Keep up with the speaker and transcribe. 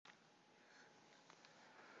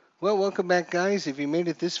Well, welcome back, guys. If you made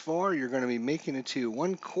it this far, you're going to be making it to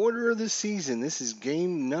one quarter of the season. This is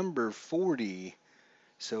game number 40.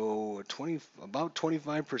 So, about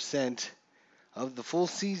 25% of the full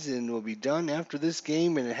season will be done after this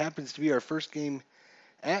game, and it happens to be our first game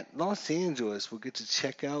at Los Angeles. We'll get to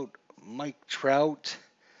check out Mike Trout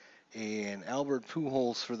and Albert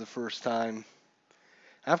Pujols for the first time.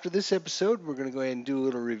 After this episode, we're going to go ahead and do a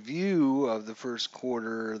little review of the first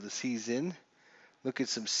quarter of the season, look at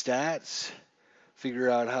some stats, figure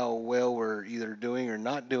out how well we're either doing or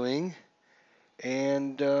not doing,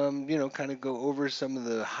 and kind of go over some of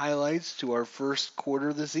the highlights to our first quarter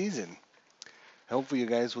of the season. Hopefully, you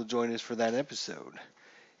guys will join us for that episode.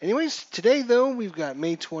 Anyways, today though we've got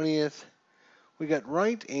May 20th. We got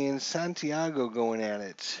Wright and Santiago going at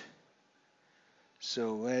it.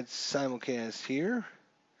 So let's simulcast here.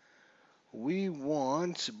 We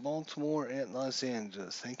want Baltimore at Los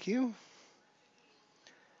Angeles. Thank you.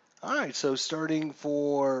 All right, so starting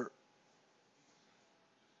for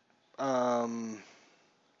well,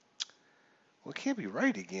 it can't be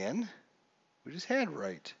Wright again. We just had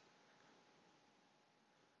Wright.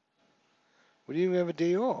 We didn't even have a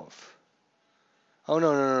day off. Oh,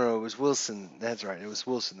 no. It was Wilson. That's right. It was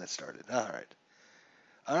Wilson that started. All right.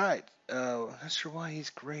 All right. Not sure why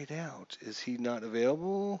he's grayed out. Is he not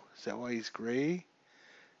available? Is that why he's gray?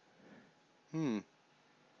 Maybe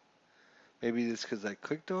it's because I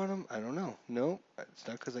clicked on him. I don't know. No, it's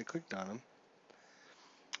not because I clicked on him.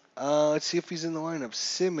 Let's see if he's in the lineup.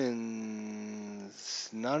 Simmons,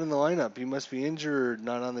 not in the lineup. He must be injured,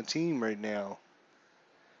 not on the team right now.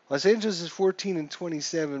 Los Angeles is 14 and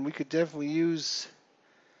 27. We could definitely use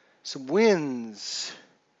some wins.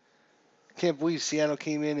 Can't believe Seattle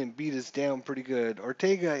came in and beat us down pretty good.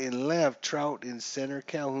 Ortega in left, Trout in center,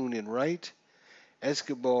 Calhoun in right,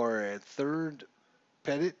 Escobar at third,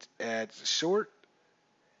 Pettit at short,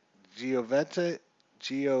 Giovettia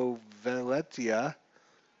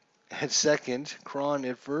at second, Cron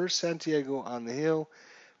at first, Santiago on the hill,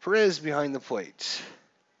 Perez behind the plate.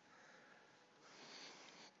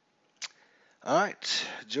 All right,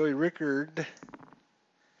 Joey Rickard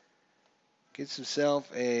gets himself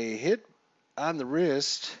a hit on the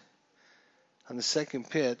wrist on the second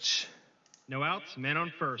pitch. No outs, man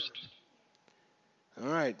on first. All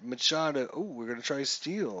right, Machado. Oh, we're going to try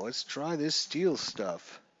steal. Let's try this steal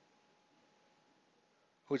stuff.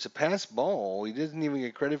 Oh, it's a pass ball. He didn't even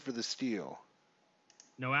get credit for the steal.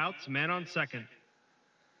 No outs, man on second.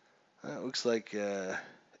 That looks like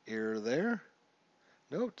error there.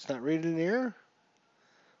 No, it's not rated an error.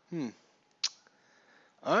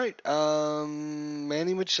 All right,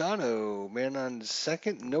 Manny Machado, man on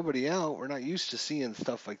second, nobody out. We're not used to seeing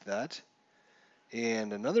stuff like that.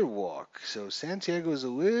 And another walk. So Santiago's a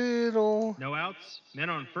little No outs, men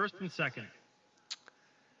on first and second.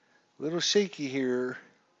 shaky here.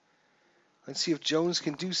 Let's see if Jones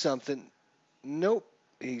can do something. Nope,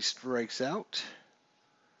 he strikes out.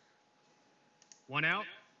 One out,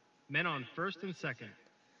 men on first and second.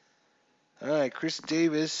 All right, Chris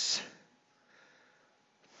Davis.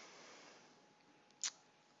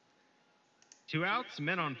 Two outs,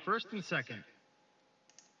 men on first and second.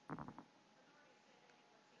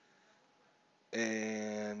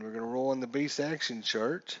 And we're going to roll on the base action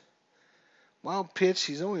chart. Wild pitch,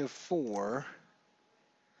 he's only a 4.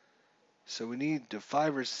 So we need a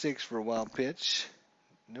 5 or 6 for a wild pitch.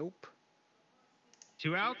 Nope.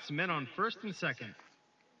 Two outs, men on first and second.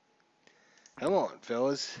 Come on,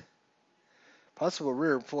 fellas. Possible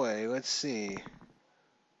rear play. Let's see.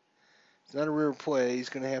 It's not a rear play. He's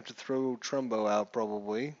going to have to throw Trumbo out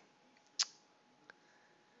probably.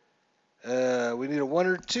 We need a 1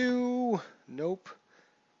 or 2. Nope.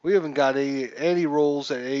 We haven't got any rolls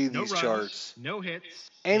at any of these charts. No hits.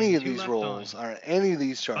 Any of these rolls are any of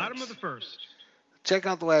these charts. Bottom of the first. Check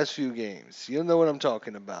out the last few games. You'll know what I'm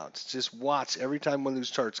talking about. Just watch every time one of those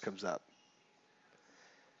charts comes up.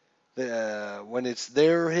 When it's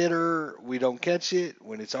their hitter, we don't catch it.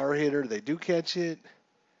 When it's our hitter, they do catch it.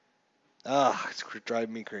 It's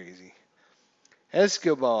driving me crazy.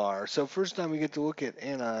 Escobar. So first time we get to look at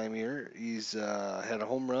Anaheim here. He's had a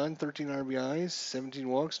home run, 13 RBIs, 17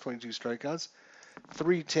 walks, 22 strikeouts,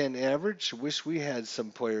 310 average. Wish we had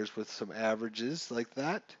some players with some averages like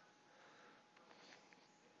that.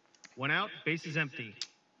 One out, bases empty.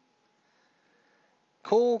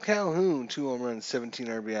 Cole Calhoun, 2 home runs, 17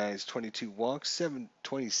 RBIs, 22 walks,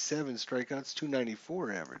 27 strikeouts,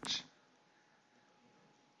 294 average.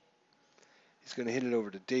 He's going to hit it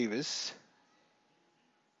over to Davis.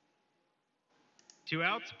 Two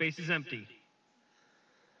outs, bases empty.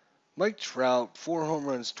 Mike Trout, 4 home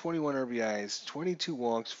runs, 21 RBIs, 22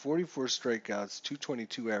 walks, 44 strikeouts,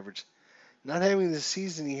 222 average. Not having the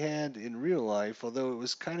season he had in real life, although it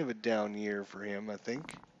was kind of a down year for him, I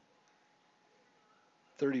think.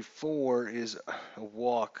 34 is a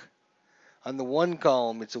walk. On the one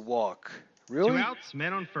column, it's a walk. Really? 2 outs,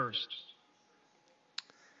 men on first.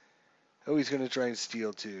 Oh, he's going to try and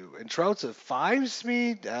steal two. And Trout's a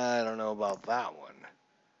 5-speed? I don't know about that one.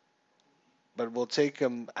 But we'll take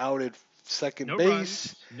him out at second No base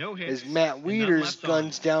runs, no hits, as Matt and none Wieters left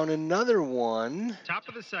guns on. down another one. Top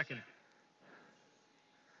of the second.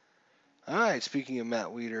 All right, speaking of Matt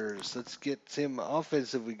Wieters, let's get him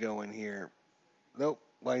offensively going here. Nope,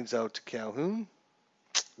 lines out to Calhoun.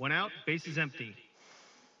 1 out, bases empty.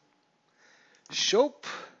 Shope.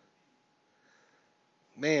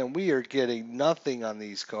 Man, we are getting nothing on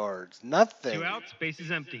these cards. Nothing. 2 outs,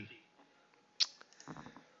 bases empty.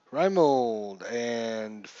 Reimold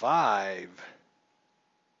and 5.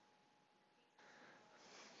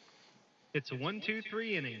 It's a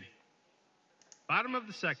 1-2-3 inning. Bottom of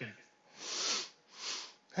the second.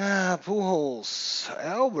 Pujols.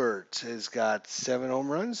 Albert has got 7 home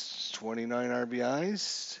runs, 29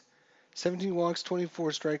 RBIs, 17 walks, 24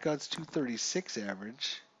 strikeouts, 236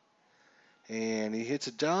 average. And he hits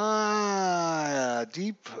a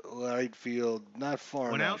deep right field, not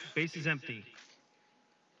far 1 enough. out, bases empty.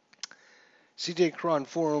 CJ Cron,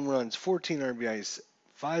 4 home runs, 14 RBIs,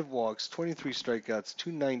 5 walks, 23 strikeouts,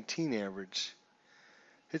 219 average.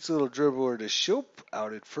 Hits a little dribbler to Shope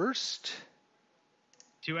out at first.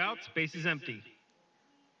 2 outs, bases empty.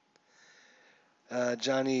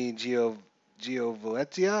 Johnny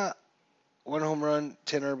Giovalettia, 1 home run,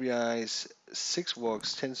 10 RBIs, 6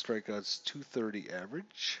 walks, 10 strikeouts, 230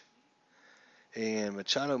 average. And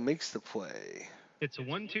Machado makes the play. It's a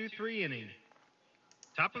 1-2-3 inning.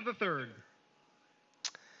 Top of the third.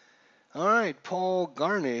 All right, Paul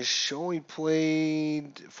Garnish only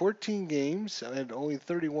played 14 games, had only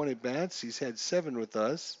 31 at-bats. He's had 7 with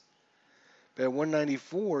us. But at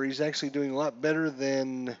 194, he's actually doing a lot better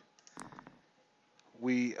than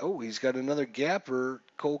he's got another gapper.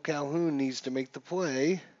 Cole Calhoun needs to make the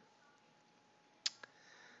play.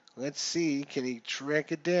 Let's see, can he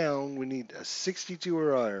track it down? We need a 62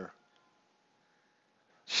 or higher.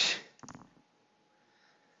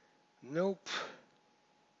 Nope.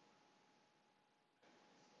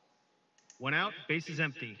 1 out, bases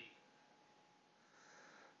empty.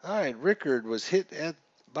 All right, Rickard was hit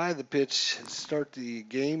by the pitch to start the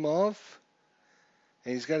game off.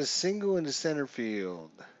 And he's got a single into center field.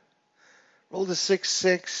 Rolled a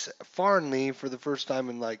 6-6 Farnley for the first time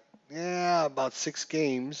in about 6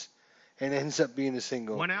 games. And ends up being a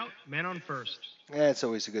single. 1 out, man on first. That's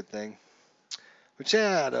always a good thing.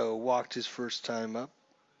 Machado walked his first time up.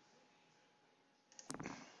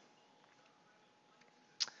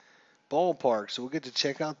 Ballpark. So we'll get to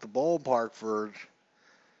check out the ballpark for.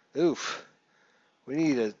 Oof. We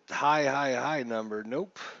need a high number.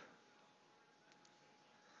 Nope.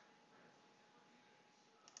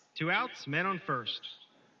 2 outs, man on first.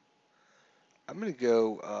 I'm going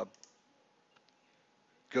to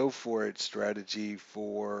go for it strategy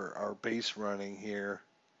for our base running here.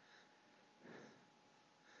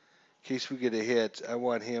 In case we get a hit, I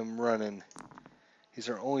want him running. He's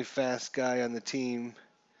our only fast guy on the team.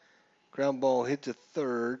 Ground ball hit to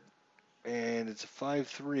third, and it's a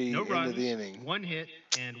 5-3 No into runs, the inning. 1 hit,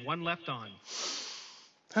 and 1 left on.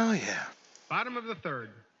 Oh, yeah. Bottom of the third.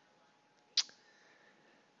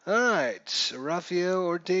 All right. Rafael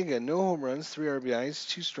Ortega, no home runs, 3 RBIs,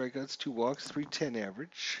 2 strikeouts, 2 walks, 310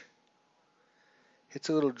 average. Hits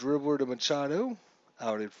a little dribbler to Machado,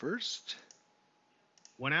 out at first.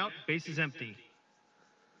 1 out, bases empty.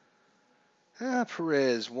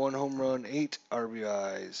 Perez, 1 home run, 8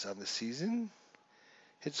 RBIs on the season.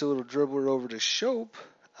 Hits a little dribbler over to Shope,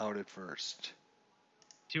 out at first.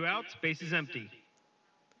 2 outs, bases empty.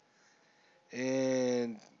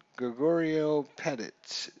 And Gregorio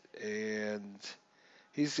Pettit, and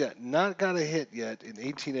he's not got a hit yet in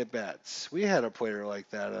 18 at-bats. We had a player like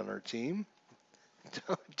that on our team,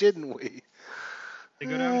 didn't we? They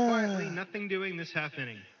go down quietly, nothing doing this half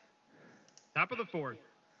inning. Top of the fourth.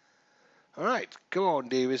 All right, go on,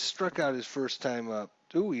 Davis. Struck out his first time up.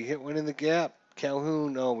 Ooh, he hit one in the gap.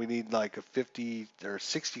 Calhoun, we need like a 50 or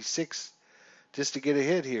 66 just to get a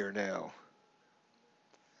hit here now.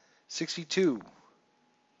 62.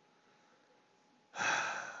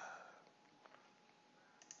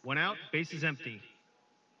 1 out, bases empty.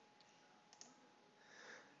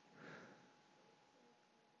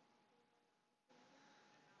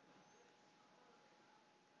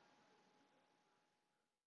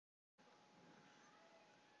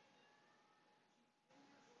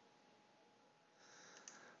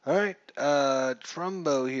 All right,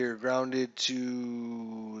 Trumbo here grounded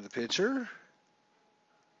to the pitcher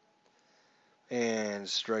and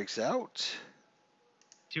strikes out.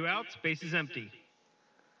 2 outs, bases empty.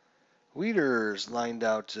 Wieters lined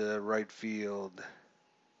out to right field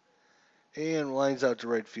and lines out to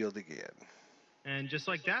right field again. And just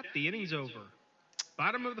like that, the inning's over.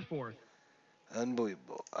 Bottom of the 4th.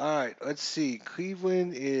 Unbelievable. All right, let's see.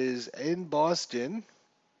 Cleveland is in Boston.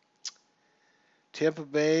 Tampa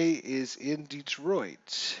Bay is in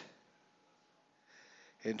Detroit.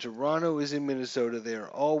 And Toronto is in Minnesota. They are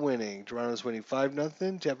all winning. Toronto's winning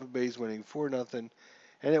 5-0. Tampa Bay's winning 4-0. And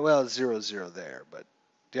it's 0-0 there, but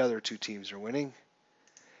the other two teams are winning.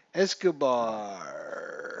 Escobar.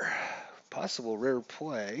 Possible rare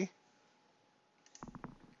play.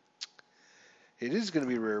 It is going to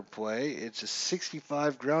be a rare play. It's a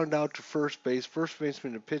 65 ground out to first base. First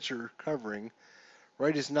baseman and pitcher covering.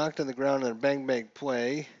 Wright is knocked on the ground on a bang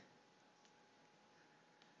play.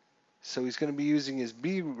 So he's going to be using his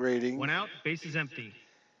B rating. 1 out, bases empty.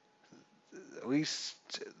 At least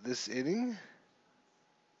this inning.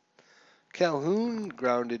 Calhoun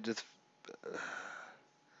grounded to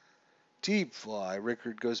deep fly.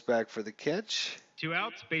 Rickard goes back for the catch. 2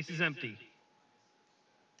 outs, bases empty.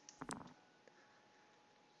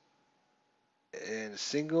 And a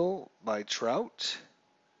single by Trout.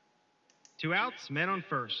 2 outs, men on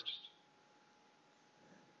first.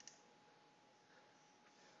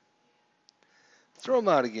 Throw him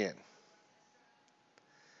out again.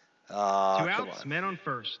 2 Come outs, on. men on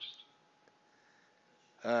first.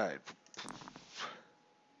 All right.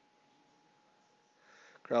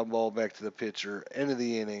 Ground ball back to the pitcher. End of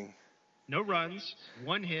the inning. No runs,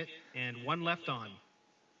 1 hit, and 1 left on.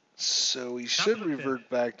 So he Top should of the revert fifth.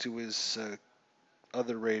 back to his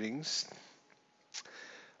other ratings.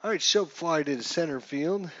 All right, Shope fly to center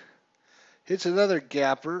field. Hits another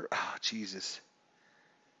gapper. Oh, Jesus.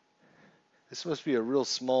 This must be a real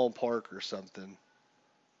small park or something.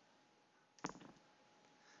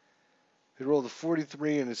 He rolled a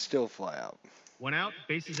 43 and it's still fly out. 1 out,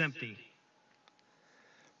 bases empty.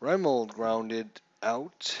 Reimold grounded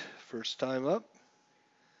out. First time up.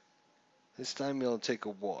 This time he'll take a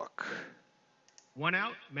walk. 1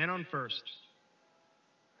 out, men on first.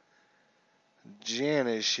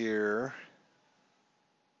 Janish here.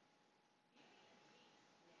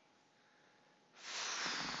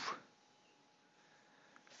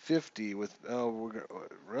 with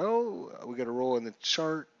we got to roll in the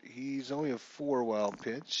chart. He's only a 4 wild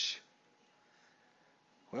pitch.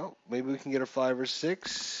 Well, maybe we can get a 5 or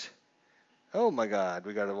 6. Oh my God,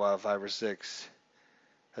 we got a wild 5 or 6.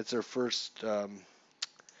 That's our first 1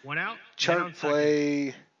 out, men chart on second.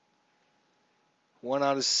 play. 1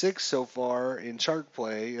 out of 6 so far in chart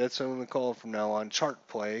play. That's what I'm going to call it from now on, chart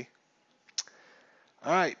play.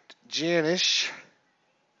 All right, Janish.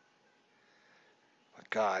 My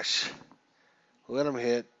gosh. Let him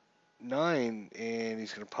hit 9, and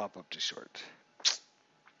he's going to pop up to short.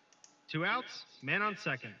 2 outs, men on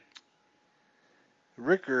second.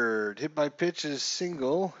 Rickard hit by pitches,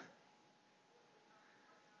 single,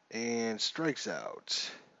 and strikes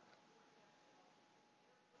out.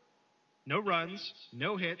 No runs,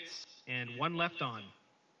 no hits, and 1 left on.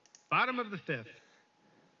 Bottom of the 5th.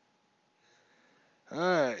 All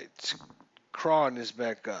right, Cron is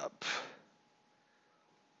back up.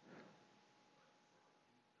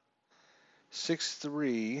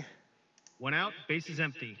 6-3. 1 out, bases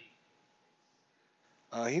empty.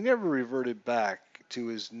 He never reverted back to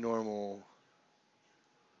his normal.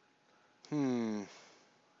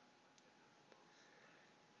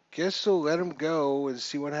 Guess we'll let him go and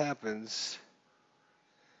see what happens.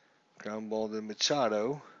 Ground ball to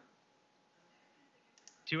Machado.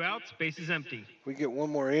 2 outs, bases empty. If we get one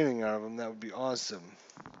more inning out of him, that would be awesome.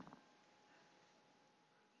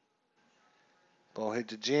 Ball hit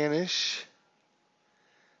to Janish.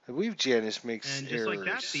 I believe Janish makes And just errors. like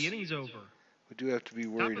that, the inning's over. We do have to be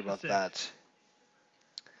worried Top of the about sixth.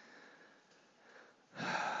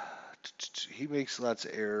 that. He makes lots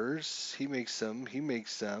of errors. He makes some. He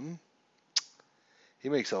makes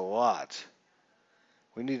a lot.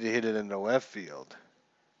 We need to hit it into left field.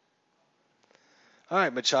 All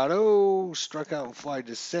right, Machado struck out and fly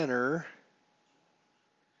to center.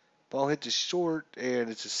 Ball hit to short, and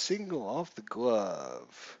it's a single off the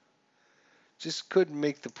glove. Just couldn't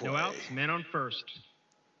make the play. No outs, men on first.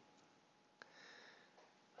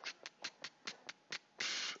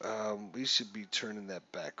 We should be turning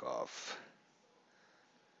that back off.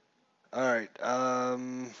 All right.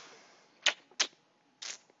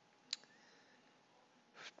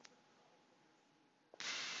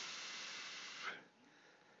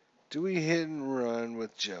 Do we hit and run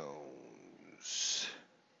with Jones?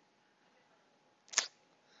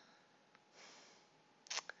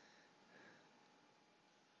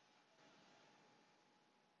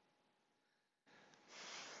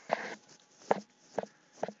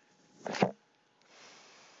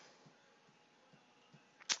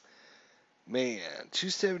 Man,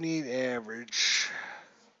 278 average.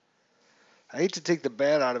 I hate to take the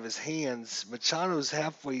bat out of his hands. Machado's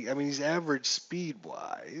halfway. I mean, he's average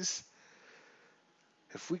speed-wise.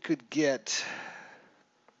 If we could get...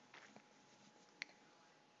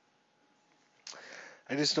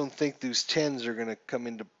 I just don't think those 10s are going to come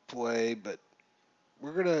into play, but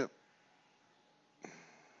we're going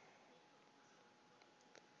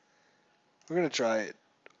to try it.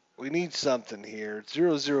 We need something here. It's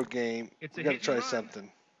 0-0 game. We got to try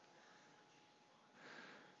something.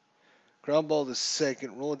 Ground ball to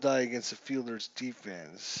second. Roll a die against the fielder's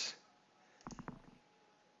defense.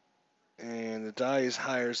 And the die is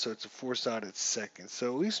higher, so it's a force out at second.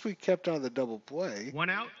 So at least we kept on the double play. 1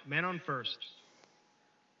 out, man on first.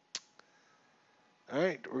 All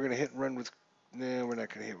right, we're going to hit and run with... No, we're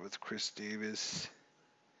not going to hit with Chris Davis.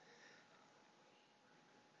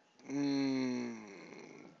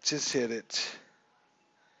 Just hit it.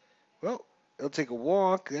 Well, he'll take a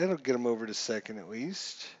walk. That'll get him over to second at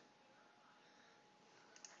least.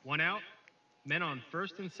 1 out, men on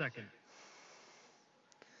first and second.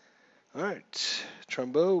 All right,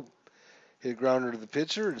 Trumbo hit a grounder to the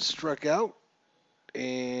pitcher and struck out.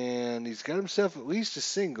 And he's got himself at least a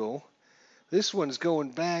single. This one's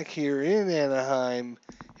going back here in Anaheim.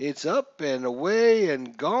 It's up and away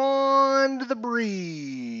and gone to the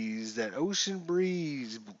breeze. That ocean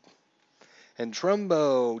breeze. And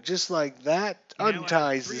Trumbo, just like that,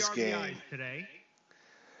 unties this game. Today.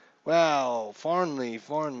 Wow, Farnley.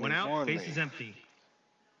 1 out, bases empty.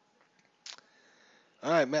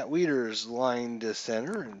 All right, Matt Wieters lined to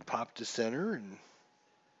center and popped to center. And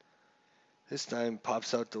this time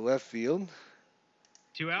pops out to left field.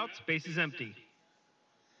 2 outs, bases empty.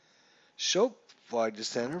 Schopp flied to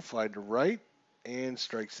center, flied to right, and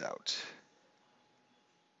strikes out.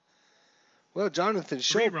 Well, Jonathan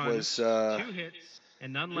Schopp was 2 hits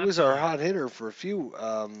and none left. He was our hot hitter for a few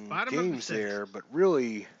games there, but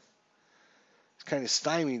really kind of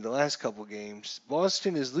stymied the last couple games.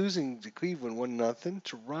 Boston is losing to Cleveland 1-0.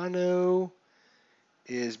 Toronto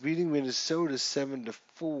is beating Minnesota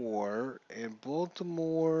 7-4, and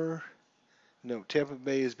Tampa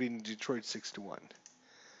Bay is beating Detroit 6-1.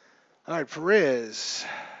 All right, Perez.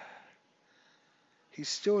 He's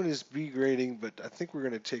still in his B grading, but I think we're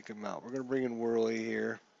going to take him out. We're going to bring in Worley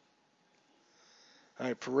here. All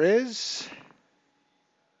right, Perez.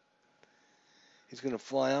 He's going to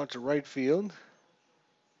fly out to right field.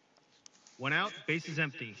 1 out, bases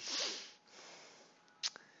empty.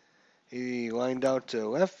 He lined out to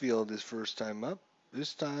left field his first time up.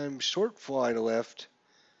 This time, short fly to left.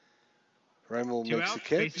 Reimel makes the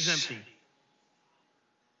catch. Bases empty.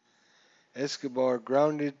 Escobar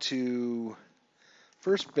grounded to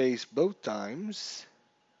first base both times.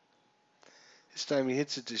 This time he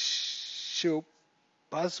hits it to Schopp.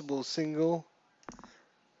 Possible single.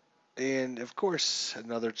 And, of course,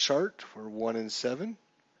 another chart. We're 1-7.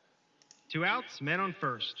 2 outs, men on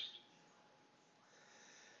first.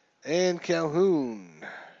 And Calhoun.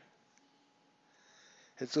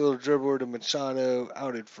 Hits a little dribbler to Machado,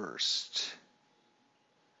 out at first.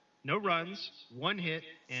 No runs, 1 hit,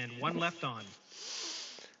 and 1 left on.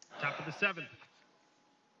 Top of the 7th.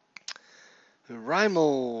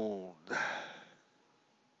 Reimold.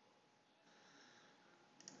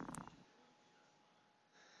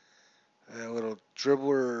 A little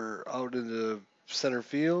dribbler out in the center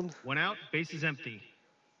field. 1 out, bases empty.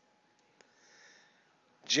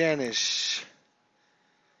 Janish.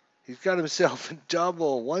 He's got himself a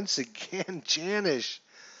double. Once again, Janish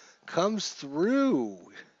comes through.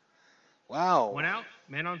 Wow. 1 out,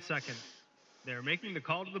 man on second. They're making the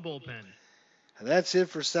call to the bullpen. And that's it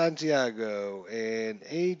for Santiago. And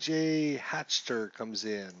A.J. Hatchter comes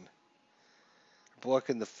in.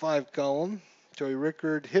 Blocking the 5 column. Joey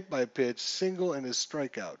Rickard hit by a pitch, single, and a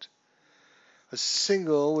strikeout. A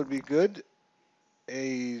single would be good.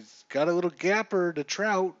 He's got a little gapper to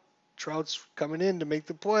Trout. Trout's coming in to make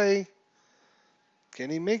the play. Can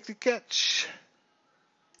he make the catch?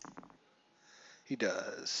 He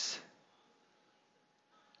does.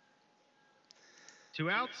 2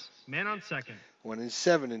 outs, man on second.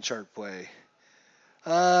 1-7 in chart play.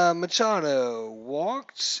 Machado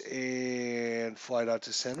walked and flied out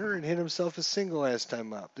to center and hit himself a single last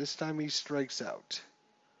time up. This time he strikes out.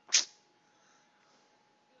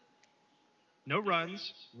 No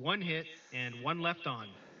runs, 1 hit, and 1 left on.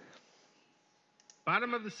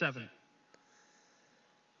 Bottom of the 7th.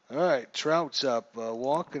 All right, Trout's up. A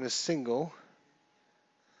walk and a single.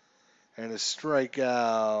 And a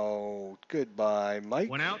strikeout. Goodbye, Mike.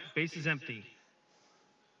 1 out, bases empty.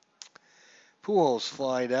 Pujols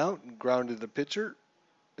flied out and grounded the pitcher.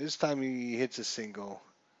 This time he hits a single.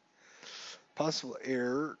 Possible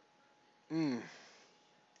error. We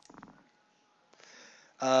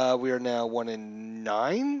are now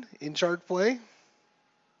 1-9 in chart play.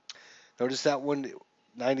 Notice that one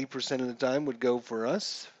 90% of the time would go for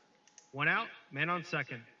us. 1 out, man on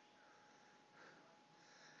second.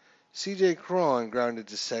 CJ Cron grounded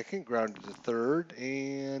to second, grounded to third,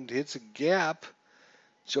 and hits a gap.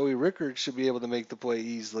 Joey Rickard should be able to make the play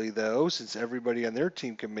easily, though, since everybody on their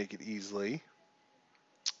team can make it easily.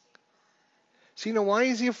 So, why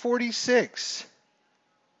is he a 46?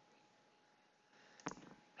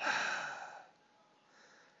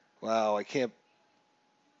 Wow, I can't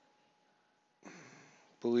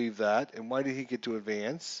believe that. And why did he get to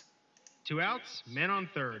advance? 2 outs, man on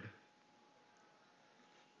third.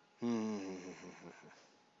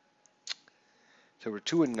 So we're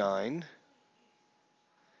 2-9.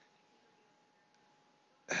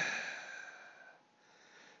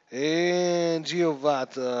 And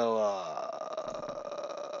Giovanni.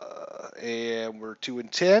 And we're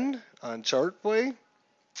 2-10 on chart play.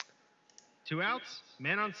 2 outs,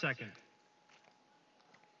 man on second.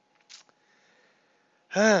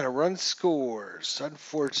 A run scores.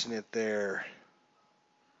 Unfortunate there.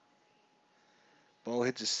 Ball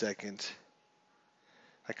hits a second.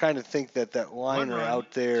 I kind of think that liner run,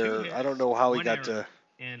 out there, hits, I don't know how he got error,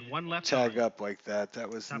 to and 1 left tag on. up like that.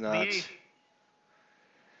 That was Top nuts. of the 8th.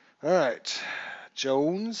 All right.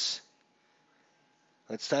 Jones.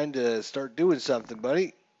 It's time to start doing something,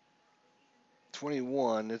 buddy.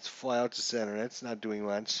 21. Let's fly out to center. That's not doing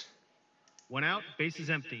much. 1 out,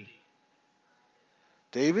 bases empty.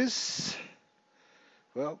 Davis.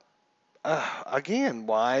 Well, again,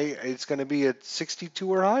 why? It's going to be at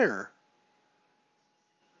 62 or higher.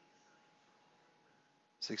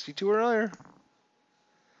 62 or higher.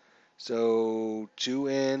 So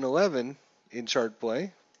 2-11 in chart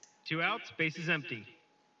play. 2 outs, bases empty.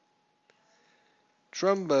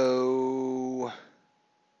 Trumbo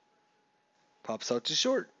pops out to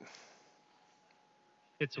short.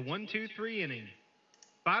 It's a 1-2-3 inning.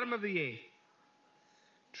 Bottom of the 8th.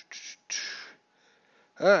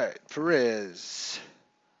 All right, Perez.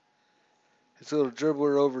 His little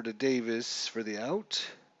dribbler over to Davis for the out.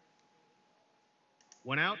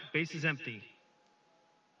 1 out, bases empty.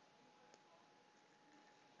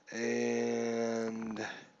 And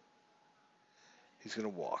he's going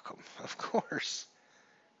to walk him, of course.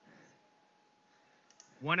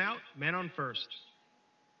 1 out, man on first.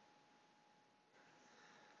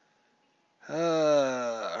 All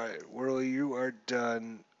right, Worley, you are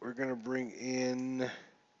done. We're going to bring in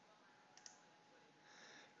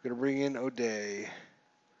O'Day.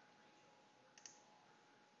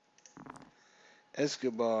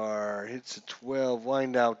 Escobar hits a 12,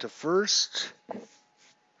 lined out to first.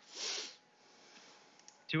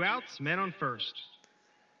 2 outs, man on first.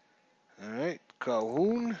 All right,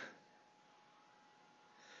 Calhoun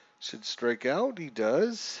should strike out. He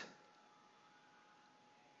does.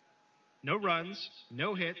 No runs,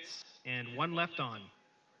 no hits, and 1 left on.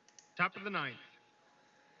 Top of the 9th.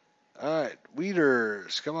 All right,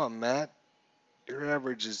 Weeders. Come on, Matt. Your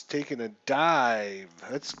average is taking a dive.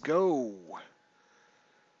 Let's go.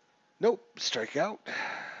 Nope, strikeout.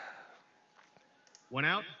 1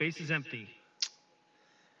 out, bases empty.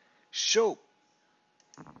 Show.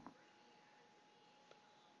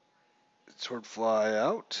 Sword fly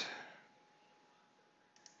out.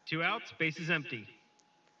 2 outs, bases empty.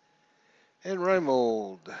 And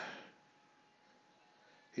Reimold.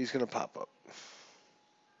 He's going to pop up.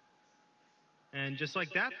 And just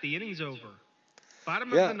like that, the inning's over.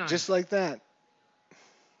 Bottom Yeah, of the 9th. just like that.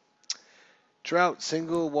 Trout,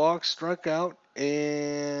 single, walk, struck out,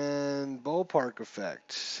 and ballpark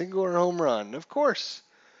effect. Single or home run, of course.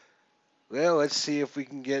 Well, let's see if we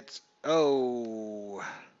can get... Oh.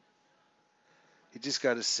 He just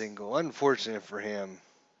got a single. Unfortunate for him.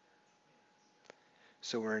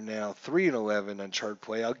 So we're now 3-11 on chart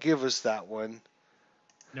play. I'll give us that one.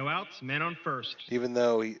 No outs, man on first. Even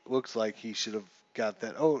though he looks like he should have got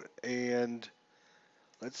that. Oh, and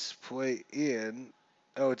let's play in.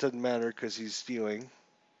 Oh, it doesn't matter because he's stealing.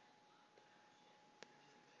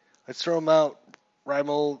 Let's throw him out.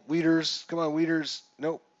 Reimold, Weeders. Come on, Weeders.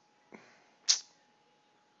 Nope.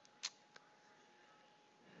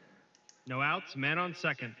 No outs, man on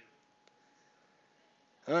second.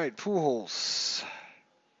 All right, Pujols.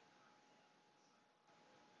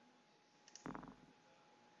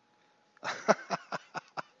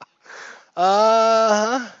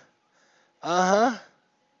 Uh-huh. Uh-huh.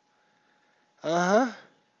 Uh-huh.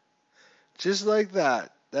 Just like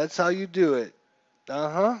that. That's how you do it.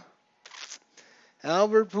 Uh-huh.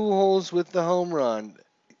 Albert Pujols with the home run.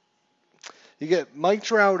 You get Mike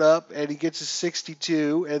Trout up, and he gets a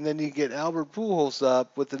 62, and then you get Albert Pujols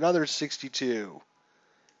up with another 62.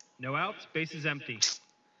 No outs, bases empty.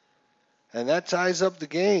 And that ties up the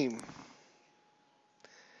game.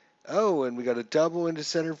 Oh, and we got a double into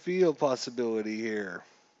center field possibility here.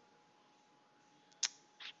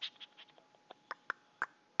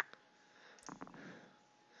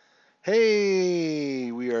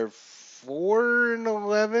 Hey, we are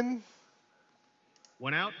 4-11.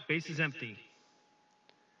 1 out, bases empty.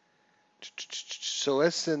 So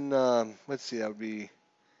less than, let's see, that would be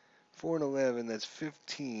 4-11. That's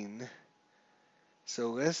 15.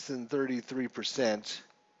 So less than 33%.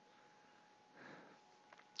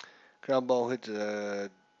 Ground ball hit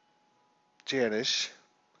Janish.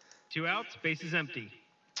 2 outs, bases empty.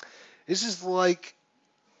 This is like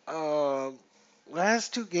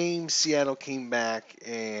last two games. Seattle came back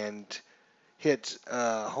and hit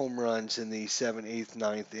home runs in the 7th, 8th,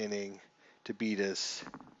 9th inning to beat us.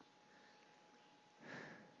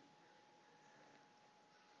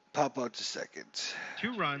 Pop out to second.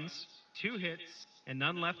 2 runs, 2 hits, and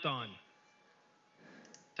none left on.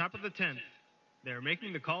 Top of the 10th. They're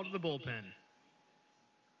making the call to the bullpen.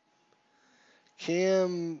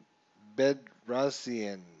 Cam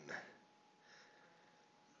Bedrosian.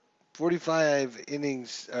 45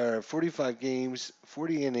 innings, 45 games,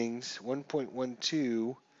 40 innings,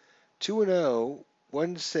 1.12, 2-0,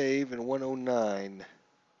 1 save, and 109.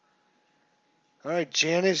 All right,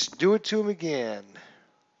 Janice, do it to him again.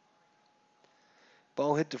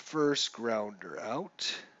 Ball hit to first, grounder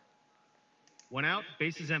out. 1 out,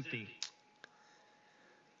 bases empty.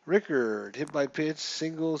 Rickard, hit by pitch,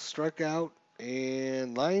 single, struck out,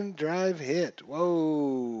 and line drive hit.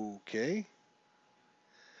 Whoa, okay.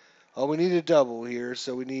 Oh, we need a double here,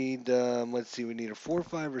 so we need, let's see, we need a 4,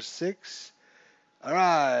 5, or 6. All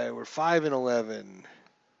right, we're 5-11.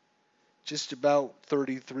 Just about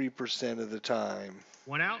 33% of the time.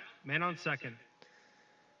 1 out, man on second.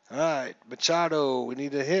 All right, Machado, we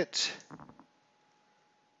need a hit.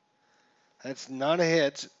 That's not a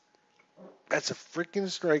hit. That's a freaking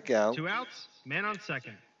strikeout. 2 outs, man on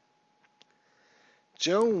second.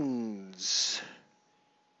 Jones.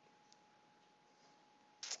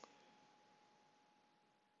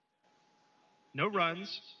 No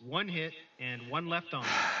runs, 1 hit, and 1 left on.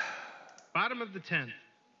 Bottom of the 10th.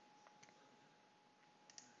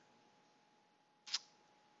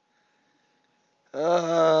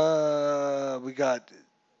 We got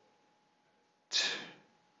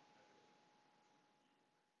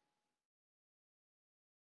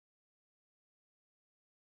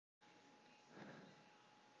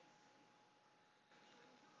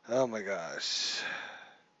oh my gosh.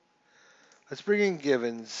 Let's bring in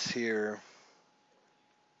Givens here.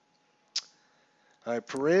 All right,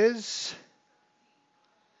 Perez.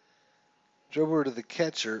 Drove over to the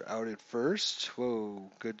catcher, out at first.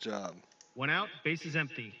 Whoa, good job. 1 out, bases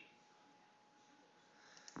empty.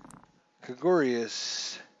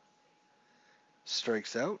 Gregorius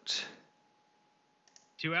strikes out.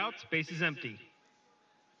 2 outs, bases empty.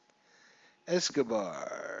 Escobar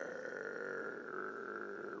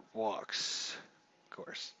walks, of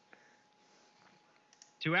course.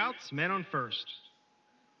 2 outs, man on first.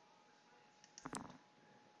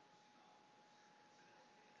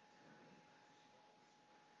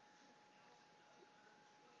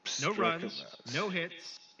 No runs, no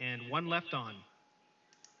hits, and 1 left on.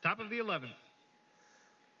 Top of the 11th.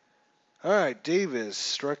 All right, Davis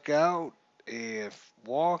struck out and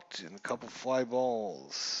walked and a couple fly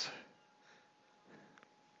balls.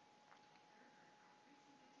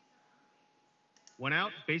 One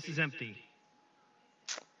out, bases empty.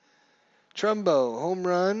 Trumbo, home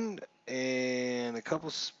run and a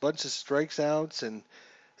bunch of strikes outs, and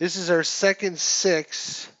this is our second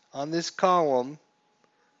 6 on this column.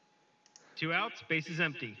 2 outs, bases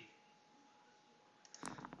empty.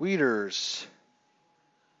 Weeders,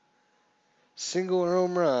 single or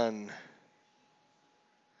home run.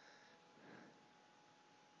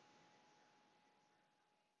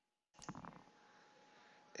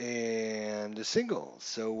 And a single.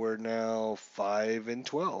 So we're now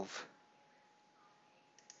 5-12.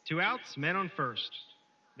 2 outs, man on first.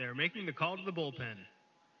 They're making the call to the bullpen.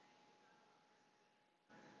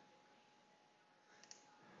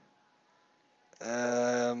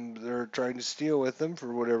 They're trying to steal with them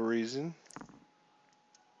for whatever reason.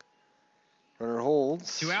 Runner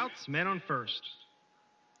holds. 2 outs, man on first.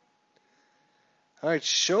 All right,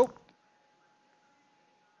 Shope.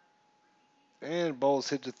 And ball's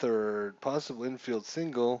hit to third. Possible infield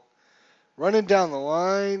single. Running down the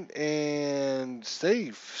line and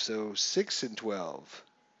safe. So 6 and 12.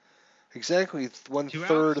 Exactly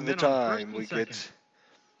 1/3 of the Men on first time and we second. get.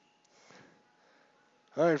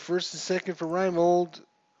 All right, first and second for Reimold.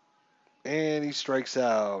 And he strikes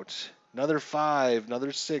out. Another 5,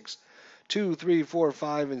 another 6. 2, 3, 4,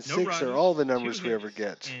 5, and No 6 are runs, all the 2 numbers we hits, ever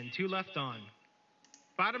get. and 2 left on.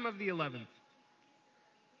 Bottom of the 11th.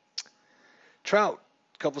 Trout,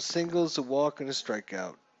 a couple singles, a walk, and a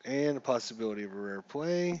strikeout. And a possibility of a rare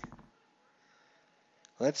play.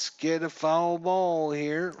 Let's get a foul ball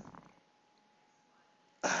here.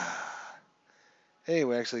 Hey,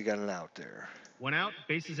 we actually got an out there. 1 out,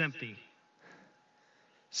 bases empty.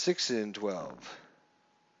 6 and 12.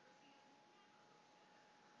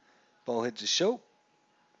 Ball hit to Shope.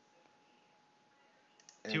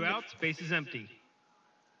 2 outs, bases empty.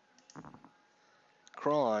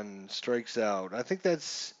 Cron strikes out. I think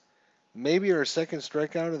that's maybe our second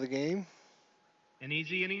strikeout of the game. An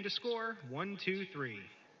easy inning to score. 1, 2, 3.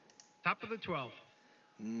 Top of the 12th.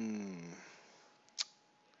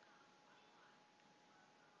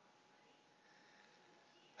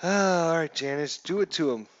 All right, Janice, do it to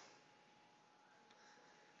him.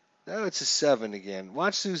 Now it's a 7 again.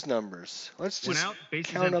 Watch these numbers. Let's 1 just out,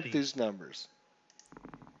 bases count empty. up these numbers.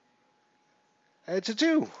 It's a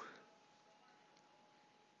 2.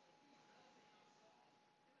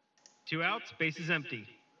 2 outs, bases empty.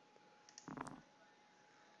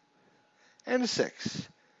 And a 6.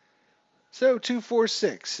 So 2, 4,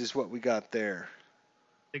 6 is what we got there.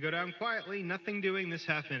 They go down quietly, nothing doing this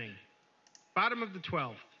half inning. Bottom of the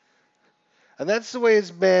 12th. And that's the way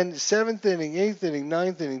it's been. 7th inning, 8th inning,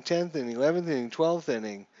 9th inning, 10th inning, 11th inning, 12th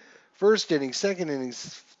inning. First inning, second inning,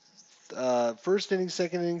 first inning,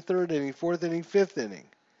 second inning, third inning, fourth inning, fifth inning.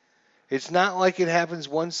 It's not like it happens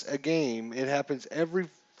once a game. It happens every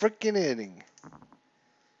freaking inning.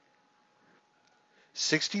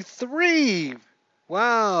 63.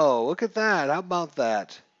 Wow, look at that. How about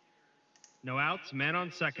that? No outs, man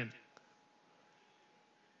on second.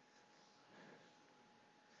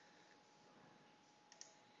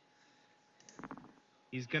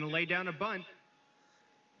 He's going to lay down a bunt.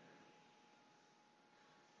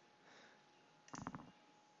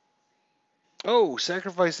 Oh,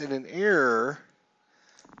 sacrifice and an error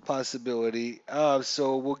possibility.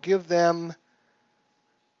 So we'll give them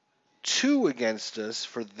 2 against us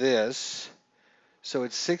for this. So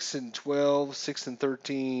it's 6 and 12, 6 and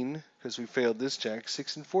 13, because we failed this check,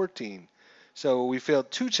 6 and 14. So we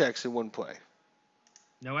failed 2 checks in one play.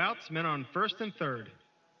 No outs, men on first and third.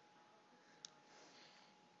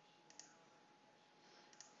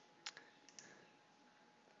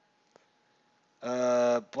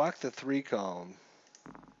 Block the 3 column.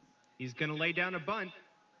 He's going to lay down a bunt.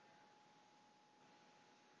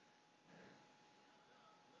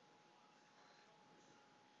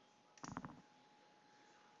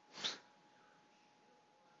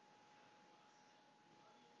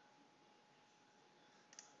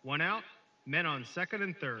 One out, men on second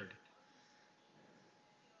and third.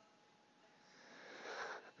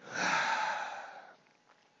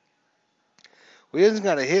 We hasn't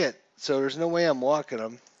got a hit, so there's no way I'm walking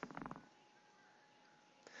him.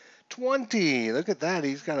 20. Look at that.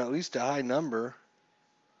 He's got at least a high number.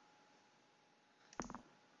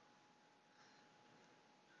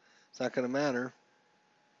 It's not going to matter.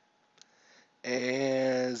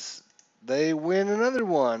 As they win another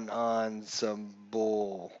one on some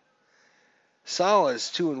bull. Salas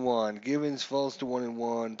 2 and 1. Gibbons falls to 1 and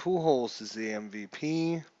 1. Pujols is the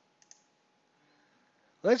MVP.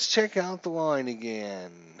 Let's check out the line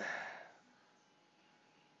again.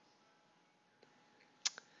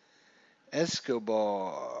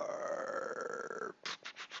 Escobar.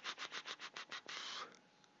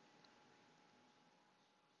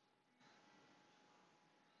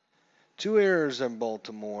 Two errors in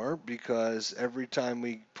Baltimore because every time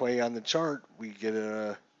we play on the chart, we get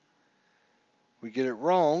it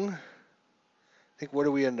wrong. I think what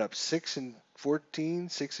do we end up? 6 and 14,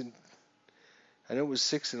 6 and I know it was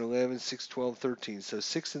 6 and 11, 6, 12, 13. So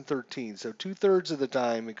 6 and 13. So 2/3 of the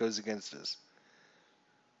time it goes against us.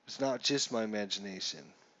 It's not just my imagination.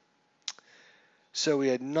 So we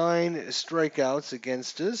had 9 strikeouts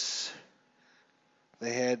against us.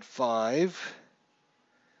 They had 5.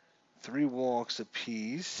 3 walks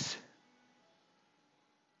apiece.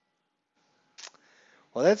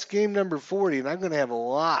 Well, that's game number 40, and I'm going to have a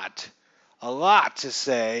lot to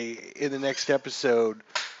say in the next episode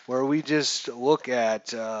where we just look at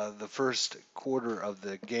the first quarter of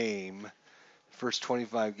the game, first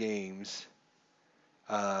 25 games.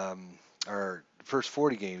 our first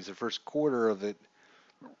 40 games, the first quarter of it.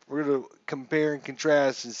 We're going to compare and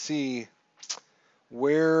contrast and see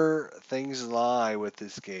where things lie with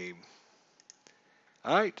this game.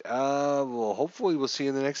 All right. Well, hopefully we'll see you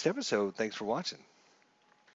in the next episode. Thanks for watching.